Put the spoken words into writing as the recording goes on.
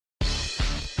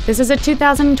This is a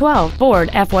 2012 Ford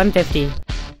F-150.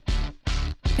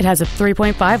 It has a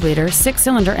 3.5-liter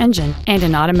six-cylinder engine and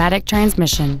an automatic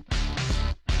transmission.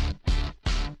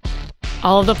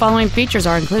 All of the following features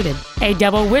are included: a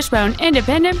double wishbone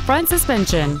independent front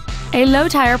suspension, a low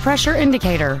tire pressure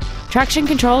indicator, traction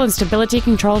control and stability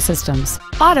control systems,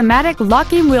 automatic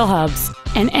locking wheel hubs,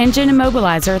 an engine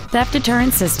immobilizer theft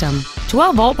deterrent system,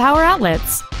 12-volt power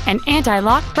outlets, an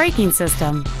anti-lock braking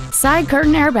system, side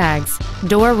curtain airbags,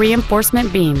 door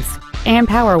reinforcement beams, and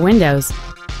power windows.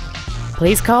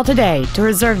 Please call today to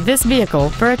reserve this vehicle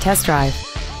for a test drive.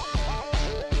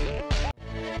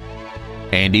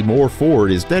 Andy Mohr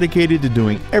Ford is dedicated to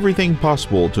doing everything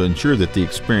possible to ensure that the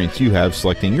experience you have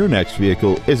selecting your next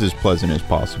vehicle is as pleasant as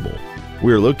possible.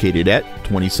 We are located at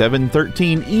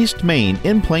 2713 East Main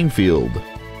in Plainfield.